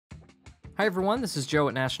Hi everyone, this is Joe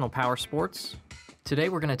at National Powersports. Today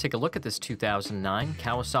we're going to take a look at this 2009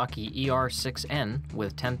 Kawasaki ER6N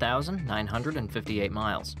with 10,958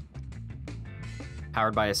 miles.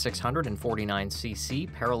 Powered by a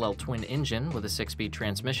 649cc parallel twin engine with a 6-speed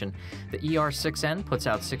transmission, the ER6N puts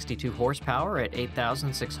out 62 horsepower at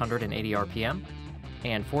 8,680 RPM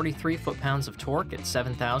and 43 foot-pounds of torque at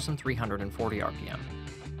 7,340 RPM.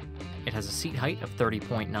 It has a seat height of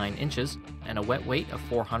 30.9 inches and a wet weight of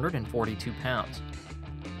 442 pounds.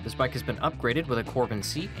 This bike has been upgraded with a Corbin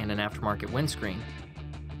seat and an aftermarket windscreen.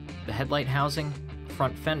 The headlight housing,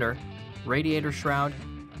 front fender, radiator shroud,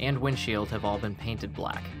 and windshield have all been painted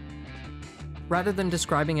black. Rather than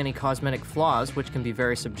describing any cosmetic flaws, which can be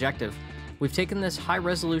very subjective, we've taken this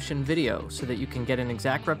high-resolution video so that you can get an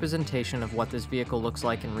exact representation of what this vehicle looks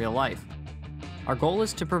like in real life. Our goal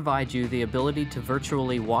is to provide you the ability to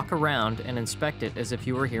virtually walk around and inspect it as if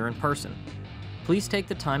you were here in person. Please take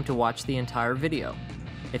the time to watch the entire video.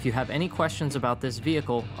 If you have any questions about this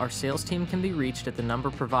vehicle, our sales team can be reached at the number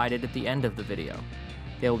provided at the end of the video.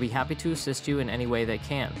 They will be happy to assist you in any way they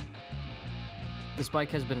can. This bike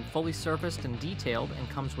has been fully serviced and detailed and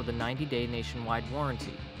comes with a 90-day nationwide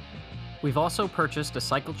warranty. We've also purchased a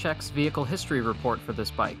CycleCheck's vehicle history report for this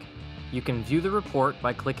bike. You can view the report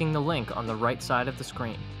by clicking the link on the right side of the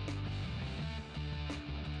screen.